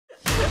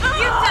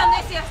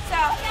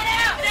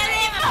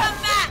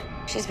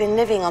She's been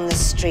living on the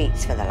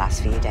streets for the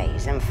last few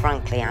days, and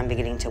frankly, I'm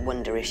beginning to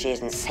wonder if she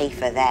isn't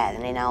safer there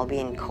than in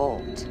Albion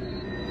Court.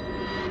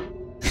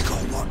 You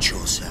gotta watch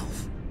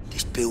yourself.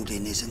 This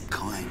building isn't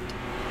kind.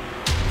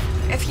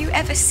 Have you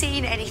ever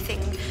seen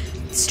anything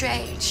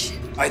strange?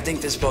 I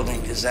think this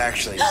building is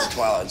actually the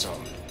Twilight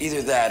Zone.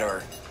 Either that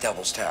or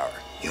Devil's Tower.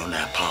 You're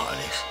now part of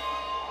this.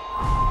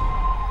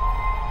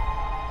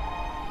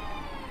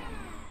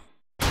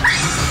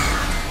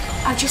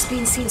 I've just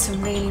been seeing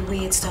some really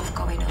weird stuff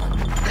going on.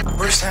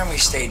 First time we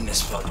stayed in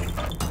this building,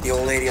 the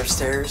old lady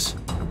upstairs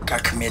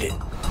got committed.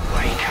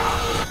 Wake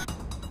up.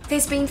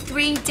 There's been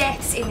 3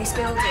 deaths in this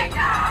building.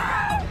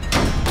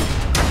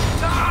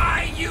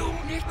 Die, you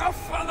nigger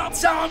full of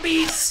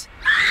zombies!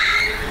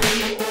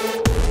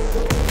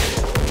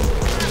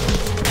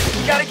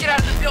 You gotta get out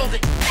of the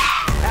building.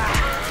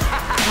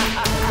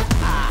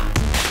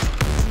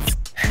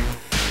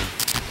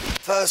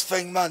 First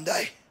thing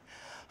Monday,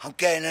 I'm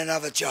getting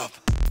another job.